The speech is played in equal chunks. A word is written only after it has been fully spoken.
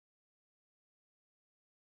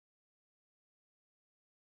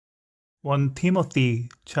1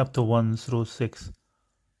 Timothy chapter 1 through 6.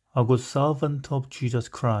 A good servant of Jesus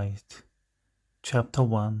Christ. Chapter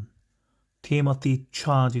 1. Timothy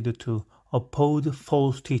charged to oppose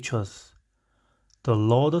false teachers. The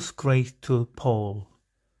Lord's grace to Paul.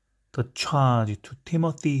 The charge to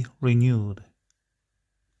Timothy renewed.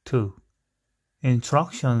 2.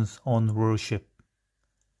 Instructions on worship.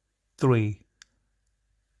 3.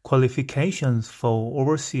 Qualifications for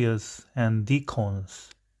overseers and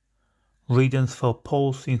deacons. Reasons for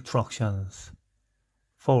Paul's instructions.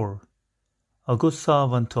 4. A good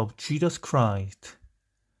servant of Jesus Christ.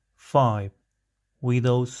 5.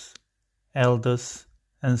 Widows, elders,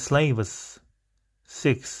 and slaves.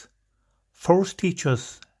 6. False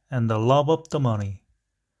teachers and the love of the money.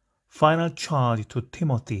 Final charge to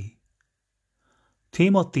Timothy.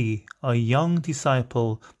 Timothy, a young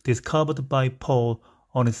disciple discovered by Paul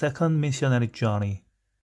on his second missionary journey,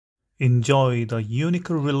 enjoyed a unique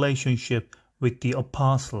relationship with the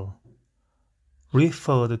apostle,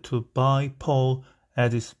 referred to by Paul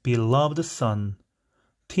as his beloved son.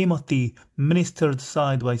 Timothy ministered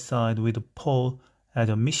side by side with Paul as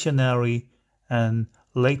a missionary and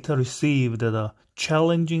later received the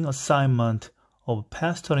challenging assignment of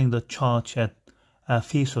pastoring the church at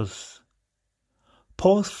Ephesus.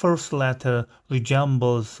 Paul's first letter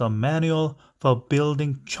resembles a manual for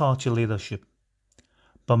building church leadership,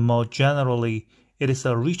 but more generally, it is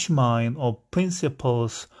a rich mine of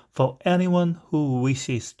principles for anyone who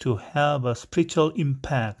wishes to have a spiritual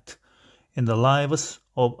impact in the lives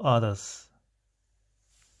of others.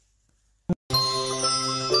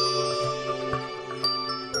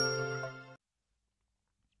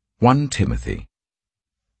 One Timothy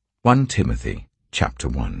chapter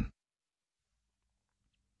 1.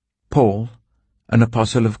 Paul, an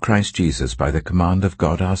apostle of Christ Jesus by the command of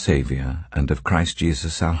God our Saviour and of Christ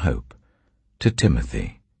Jesus our hope, to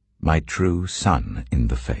Timothy, my true son in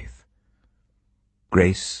the faith.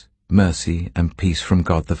 Grace, mercy, and peace from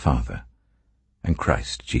God the Father, and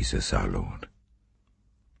Christ Jesus our Lord.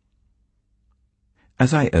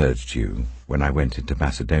 As I urged you when I went into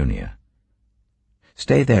Macedonia,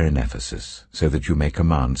 stay there in Ephesus, so that you may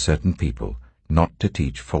command certain people not to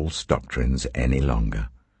teach false doctrines any longer,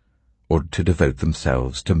 or to devote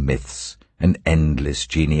themselves to myths and endless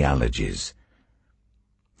genealogies.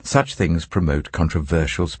 Such things promote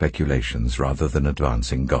controversial speculations rather than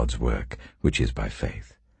advancing God's work, which is by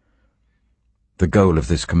faith. The goal of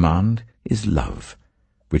this command is love,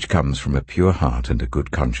 which comes from a pure heart and a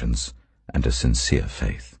good conscience and a sincere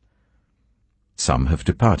faith. Some have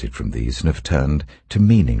departed from these and have turned to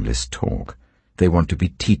meaningless talk. They want to be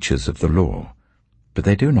teachers of the law, but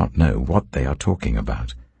they do not know what they are talking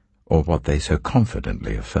about, or what they so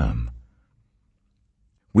confidently affirm.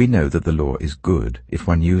 We know that the law is good if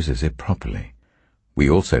one uses it properly. We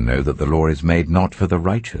also know that the law is made not for the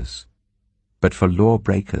righteous, but for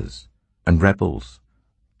lawbreakers and rebels,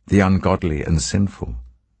 the ungodly and sinful,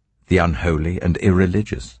 the unholy and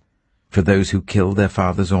irreligious, for those who kill their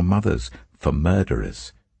fathers or mothers, for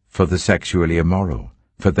murderers, for the sexually immoral,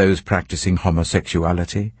 for those practicing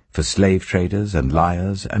homosexuality, for slave traders and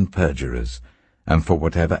liars and perjurers, and for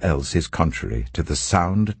whatever else is contrary to the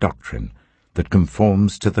sound doctrine that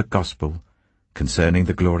conforms to the gospel concerning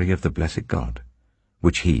the glory of the blessed God,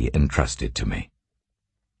 which he entrusted to me.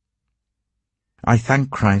 I thank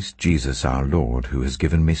Christ Jesus our Lord, who has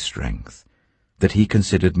given me strength, that he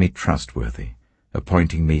considered me trustworthy,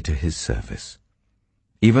 appointing me to his service.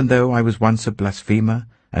 Even though I was once a blasphemer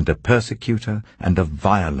and a persecutor and a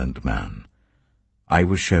violent man, I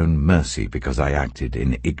was shown mercy because I acted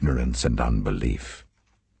in ignorance and unbelief.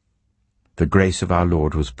 The grace of our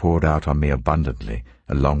Lord was poured out on me abundantly,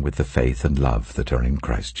 along with the faith and love that are in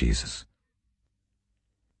Christ Jesus.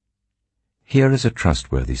 Here is a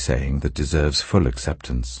trustworthy saying that deserves full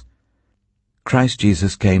acceptance. Christ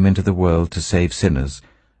Jesus came into the world to save sinners,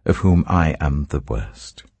 of whom I am the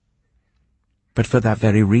worst. But for that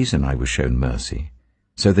very reason I was shown mercy,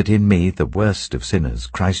 so that in me, the worst of sinners,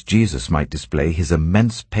 Christ Jesus might display his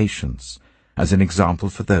immense patience as an example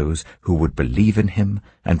for those who would believe in him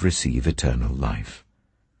and receive eternal life.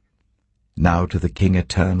 Now to the King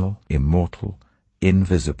eternal, immortal,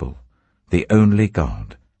 invisible, the only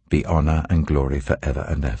God, be honor and glory for ever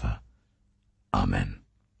and ever. Amen.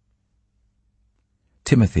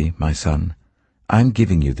 Timothy, my son, I am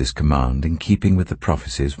giving you this command in keeping with the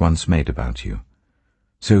prophecies once made about you,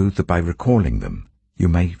 so that by recalling them you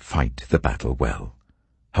may fight the battle well,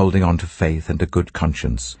 holding on to faith and a good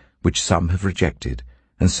conscience, which some have rejected,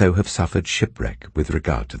 and so have suffered shipwreck with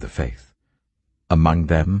regard to the faith. Among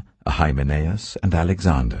them are Hymenaeus and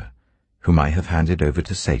Alexander, whom I have handed over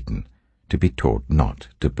to Satan, to be taught not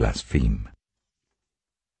to blaspheme.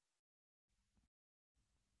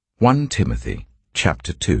 1 Timothy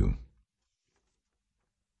chapter 2.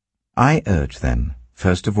 I urge then,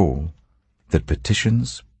 first of all, that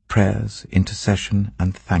petitions, prayers, intercession,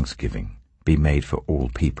 and thanksgiving be made for all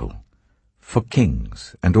people, for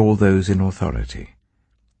kings and all those in authority,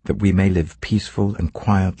 that we may live peaceful and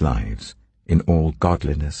quiet lives in all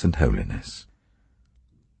godliness and holiness.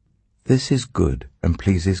 This is good and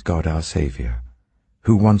pleases God our Saviour,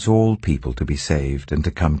 who wants all people to be saved and to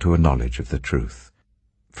come to a knowledge of the truth.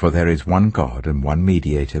 For there is one God and one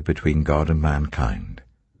mediator between God and mankind,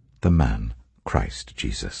 the man, Christ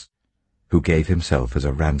Jesus, who gave himself as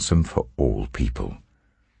a ransom for all people.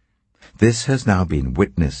 This has now been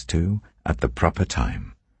witnessed to at the proper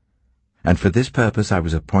time. And for this purpose I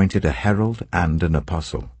was appointed a herald and an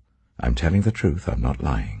apostle. I'm telling the truth, I'm not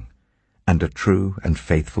lying. And a true and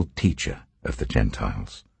faithful teacher of the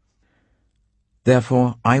Gentiles.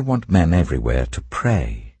 Therefore I want men everywhere to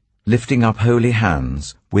pray, lifting up holy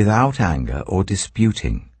hands, without anger or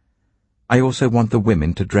disputing. I also want the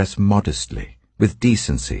women to dress modestly, with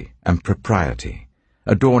decency and propriety,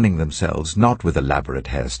 adorning themselves not with elaborate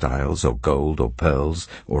hairstyles or gold or pearls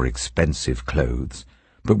or expensive clothes,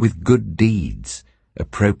 but with good deeds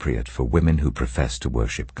appropriate for women who profess to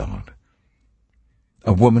worship God.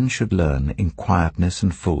 A woman should learn in quietness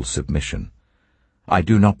and full submission. I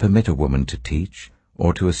do not permit a woman to teach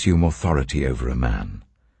or to assume authority over a man.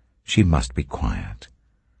 She must be quiet.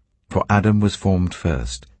 For Adam was formed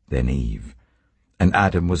first, then Eve. And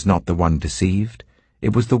Adam was not the one deceived,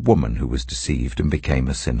 it was the woman who was deceived and became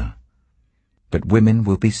a sinner. But women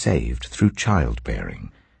will be saved through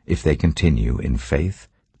childbearing, if they continue in faith,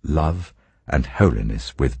 love, and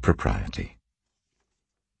holiness with propriety.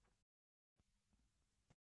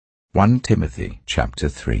 1 Timothy chapter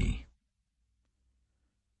 3.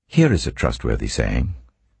 Here is a trustworthy saying: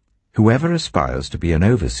 whoever aspires to be an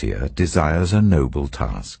overseer desires a noble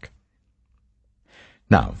task.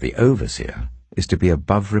 Now the overseer is to be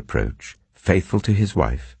above reproach, faithful to his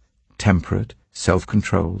wife, temperate,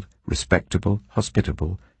 self-controlled, respectable,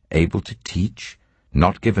 hospitable, able to teach,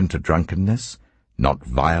 not given to drunkenness, not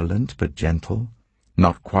violent but gentle,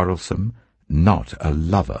 not quarrelsome, not a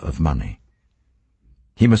lover of money.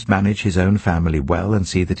 He must manage his own family well and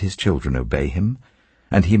see that his children obey him,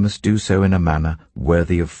 and he must do so in a manner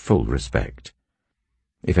worthy of full respect.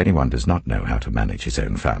 If anyone does not know how to manage his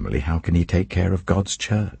own family, how can he take care of God's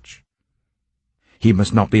church? He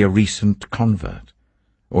must not be a recent convert,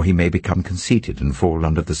 or he may become conceited and fall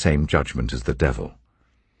under the same judgment as the devil.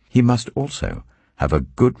 He must also have a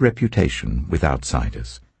good reputation with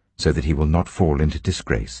outsiders, so that he will not fall into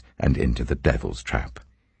disgrace and into the devil's trap.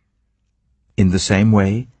 In the same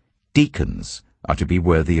way, deacons are to be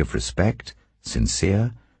worthy of respect,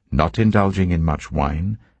 sincere, not indulging in much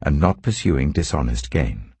wine, and not pursuing dishonest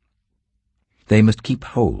gain. They must keep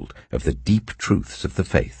hold of the deep truths of the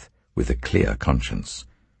faith with a clear conscience.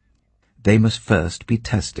 They must first be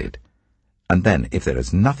tested, and then, if there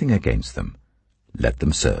is nothing against them, let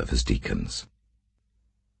them serve as deacons.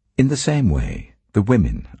 In the same way, the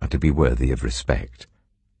women are to be worthy of respect,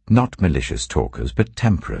 not malicious talkers, but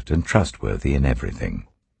temperate and trustworthy in everything.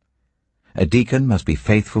 A deacon must be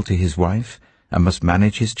faithful to his wife and must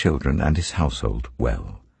manage his children and his household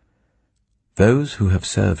well. Those who have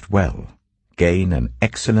served well gain an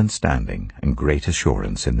excellent standing and great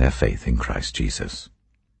assurance in their faith in Christ Jesus.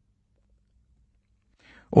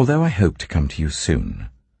 Although I hope to come to you soon,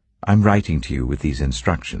 I am writing to you with these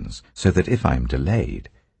instructions, so that if I am delayed,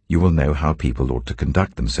 you will know how people ought to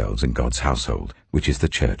conduct themselves in God's household, which is the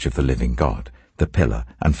church of the living God, the pillar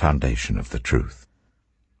and foundation of the truth.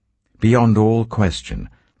 Beyond all question,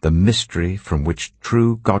 the mystery from which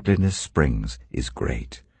true godliness springs is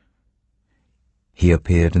great. He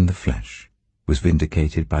appeared in the flesh, was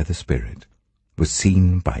vindicated by the Spirit, was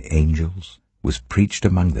seen by angels, was preached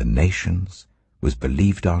among the nations, was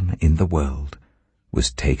believed on in the world,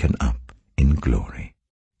 was taken up in glory.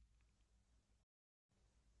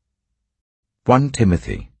 1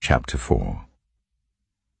 Timothy chapter 4.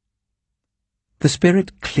 The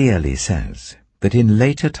Spirit clearly says that in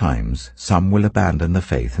later times some will abandon the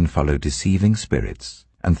faith and follow deceiving spirits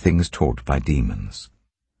and things taught by demons.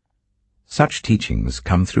 Such teachings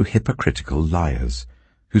come through hypocritical liars,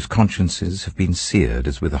 whose consciences have been seared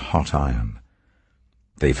as with a hot iron.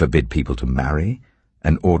 They forbid people to marry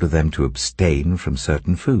and order them to abstain from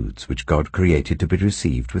certain foods which God created to be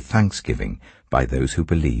received with thanksgiving by those who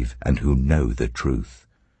believe and who know the truth.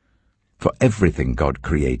 For everything God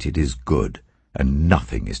created is good, and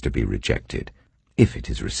nothing is to be rejected, if it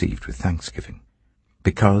is received with thanksgiving,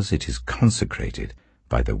 because it is consecrated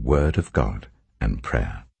by the word of God and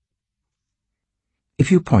prayer.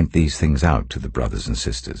 If you point these things out to the brothers and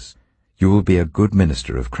sisters, you will be a good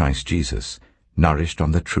minister of Christ Jesus, nourished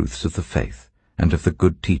on the truths of the faith and of the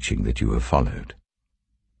good teaching that you have followed.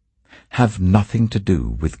 Have nothing to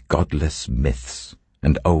do with godless myths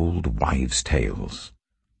and old wives' tales.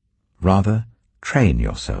 Rather, train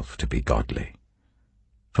yourself to be godly.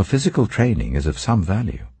 For physical training is of some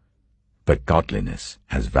value, but godliness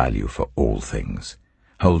has value for all things,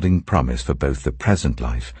 holding promise for both the present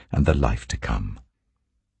life and the life to come.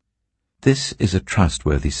 This is a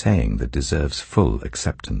trustworthy saying that deserves full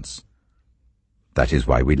acceptance. That is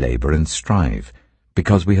why we labor and strive,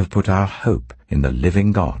 because we have put our hope in the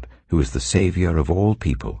living God, who is the Saviour of all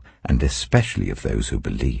people, and especially of those who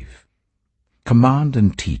believe. Command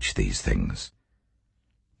and teach these things.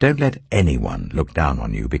 Don't let anyone look down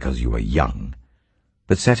on you because you are young,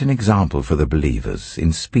 but set an example for the believers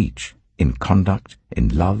in speech, in conduct, in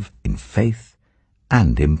love, in faith,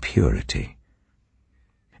 and in purity.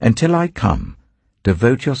 Until I come,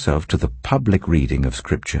 devote yourself to the public reading of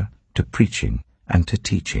Scripture, to preaching, and to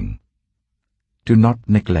teaching. Do not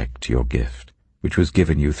neglect your gift, which was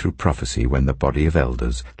given you through prophecy when the body of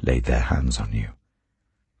elders laid their hands on you.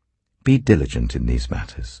 Be diligent in these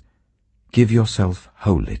matters. Give yourself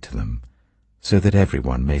wholly to them, so that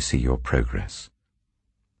everyone may see your progress.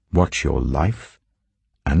 Watch your life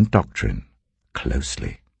and doctrine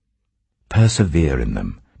closely. Persevere in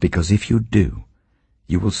them, because if you do,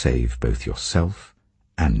 you will save both yourself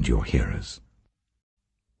and your hearers.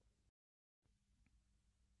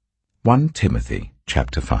 1 Timothy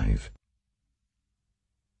chapter 5.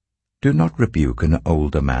 Do not rebuke an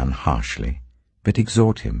older man harshly, but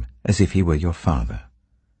exhort him as if he were your father.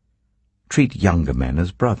 Treat younger men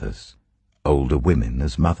as brothers, older women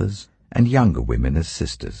as mothers, and younger women as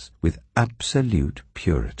sisters, with absolute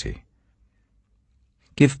purity.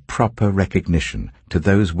 Give proper recognition to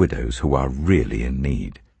those widows who are really in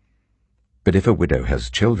need. But if a widow has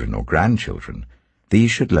children or grandchildren,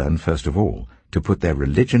 these should learn first of all to put their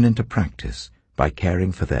religion into practice by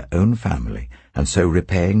caring for their own family and so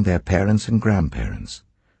repaying their parents and grandparents,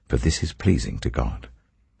 for this is pleasing to God.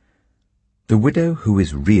 The widow who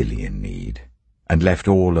is really in need and left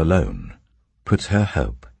all alone puts her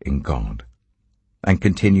hope in God and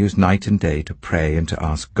continues night and day to pray and to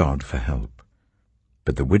ask God for help.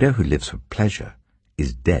 But the widow who lives for pleasure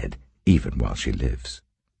is dead even while she lives.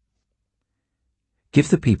 Give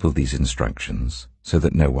the people these instructions so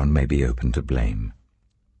that no one may be open to blame.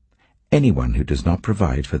 Anyone who does not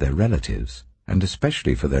provide for their relatives, and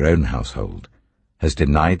especially for their own household, has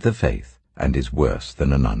denied the faith and is worse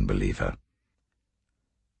than an unbeliever.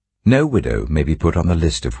 No widow may be put on the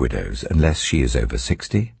list of widows unless she is over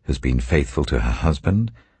 60, has been faithful to her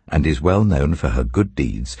husband, and is well known for her good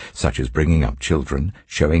deeds, such as bringing up children,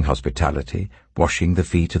 showing hospitality, washing the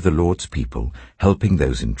feet of the Lord's people, helping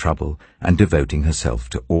those in trouble, and devoting herself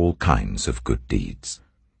to all kinds of good deeds.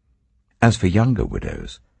 As for younger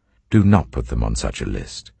widows, do not put them on such a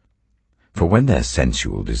list. For when their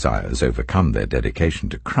sensual desires overcome their dedication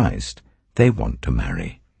to Christ, they want to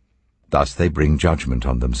marry. Thus they bring judgment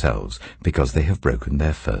on themselves, because they have broken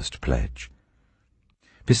their first pledge.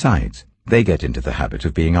 Besides, they get into the habit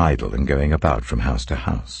of being idle and going about from house to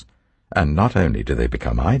house. And not only do they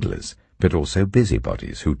become idlers, but also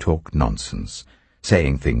busybodies who talk nonsense,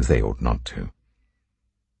 saying things they ought not to.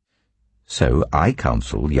 So I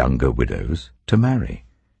counsel younger widows to marry,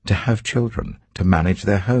 to have children, to manage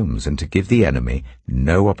their homes, and to give the enemy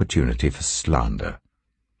no opportunity for slander.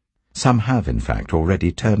 Some have, in fact,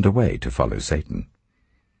 already turned away to follow Satan.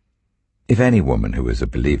 If any woman who is a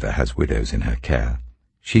believer has widows in her care,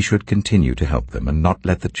 she should continue to help them and not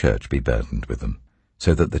let the church be burdened with them,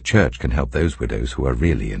 so that the church can help those widows who are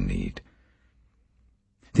really in need.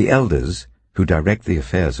 The elders, who direct the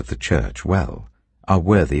affairs of the church well, are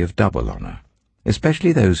worthy of double honor,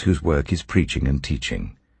 especially those whose work is preaching and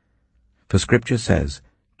teaching. For Scripture says,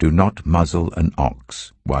 "Do not muzzle an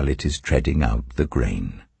ox while it is treading out the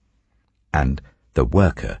grain," and "the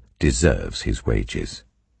worker deserves his wages."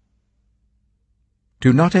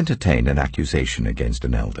 Do not entertain an accusation against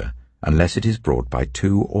an elder unless it is brought by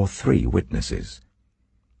 2 or 3 witnesses.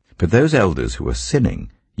 But those elders who are sinning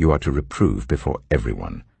you are to reprove before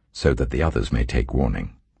everyone, so that the others may take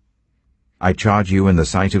warning. I charge you in the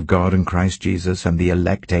sight of God and Christ Jesus and the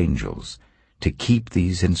elect angels to keep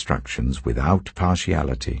these instructions without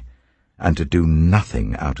partiality, and to do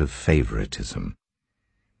nothing out of favoritism.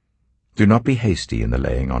 Do not be hasty in the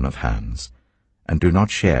laying on of hands, and do not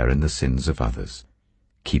share in the sins of others.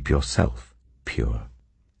 Keep yourself pure.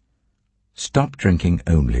 Stop drinking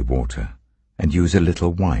only water, and use a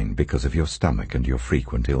little wine because of your stomach and your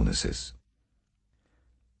frequent illnesses.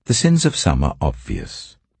 The sins of some are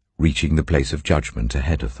obvious, reaching the place of judgment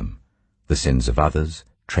ahead of them. The sins of others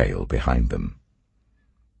trail behind them.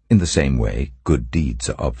 In the same way, good deeds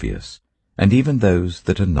are obvious, and even those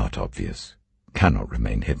that are not obvious cannot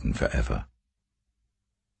remain hidden forever.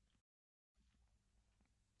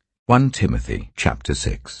 1 Timothy chapter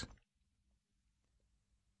 6.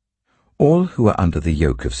 All who are under the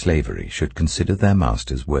yoke of slavery should consider their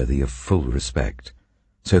masters worthy of full respect,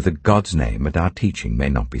 so that God's name and our teaching may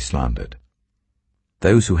not be slandered.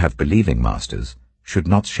 Those who have believing masters should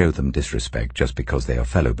not show them disrespect just because they are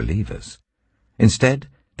fellow believers. Instead,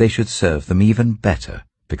 they should serve them even better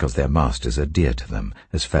because their masters are dear to them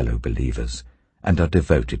as fellow believers and are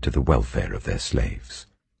devoted to the welfare of their slaves.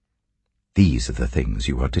 These are the things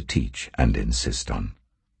you are to teach and insist on.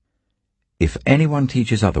 If anyone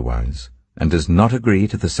teaches otherwise, and does not agree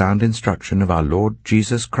to the sound instruction of our Lord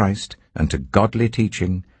Jesus Christ and to godly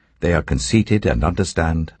teaching, they are conceited and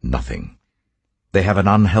understand nothing. They have an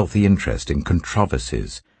unhealthy interest in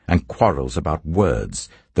controversies and quarrels about words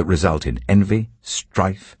that result in envy,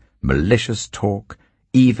 strife, malicious talk,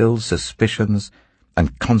 evil suspicions,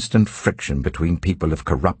 and constant friction between people of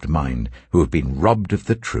corrupt mind who have been robbed of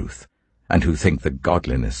the truth and who think that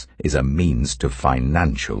godliness is a means to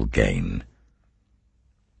financial gain.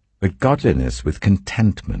 But godliness with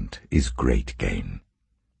contentment is great gain.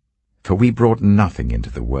 For we brought nothing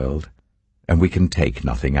into the world, and we can take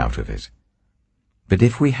nothing out of it. But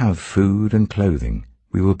if we have food and clothing,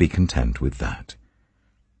 we will be content with that.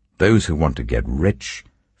 Those who want to get rich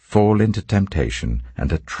fall into temptation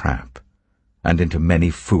and a trap, and into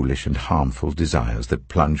many foolish and harmful desires that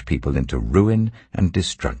plunge people into ruin and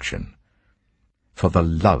destruction. For the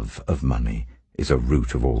love of money is a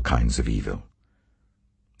root of all kinds of evil.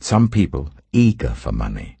 Some people, eager for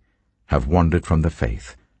money, have wandered from the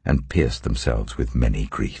faith and pierced themselves with many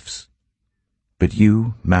griefs. But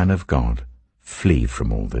you, man of God, flee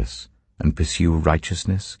from all this, and pursue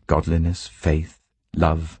righteousness, godliness, faith,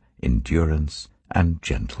 love, endurance, and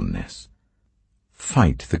gentleness.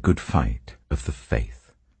 Fight the good fight of the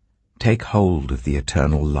faith. Take hold of the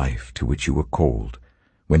eternal life to which you were called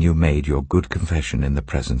when you made your good confession in the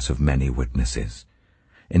presence of many witnesses,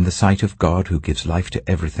 in the sight of God who gives life to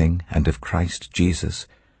everything, and of Christ Jesus,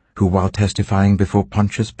 who while testifying before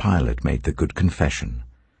Pontius Pilate made the good confession.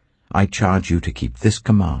 I charge you to keep this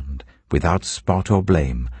command without spot or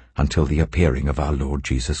blame until the appearing of our Lord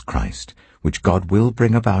Jesus Christ, which God will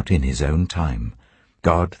bring about in his own time,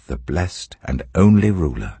 God the blessed and only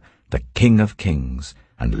ruler, the King of kings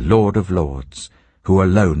and Lord of lords, who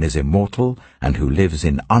alone is immortal and who lives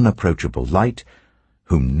in unapproachable light,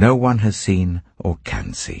 whom no one has seen or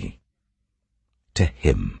can see. To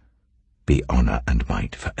him be honor and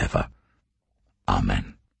might forever.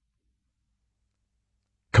 Amen.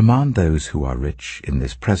 Command those who are rich in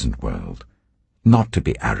this present world not to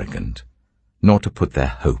be arrogant, nor to put their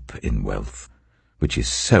hope in wealth, which is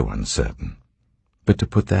so uncertain, but to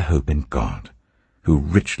put their hope in God, who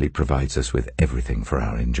richly provides us with everything for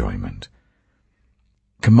our enjoyment.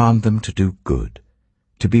 Command them to do good,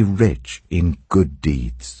 to be rich in good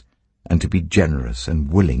deeds, and to be generous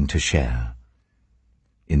and willing to share.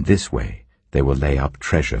 In this way they will lay up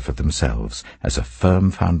treasure for themselves as a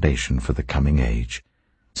firm foundation for the coming age,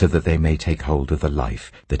 so that they may take hold of the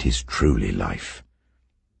life that is truly life.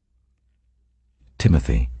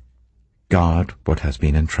 Timothy, guard what has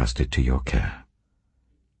been entrusted to your care.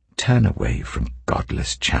 Turn away from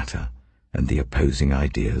godless chatter and the opposing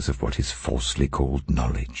ideas of what is falsely called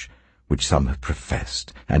knowledge, which some have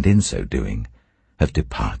professed, and in so doing have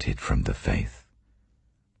departed from the faith.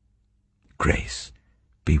 Grace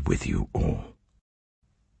be with you all.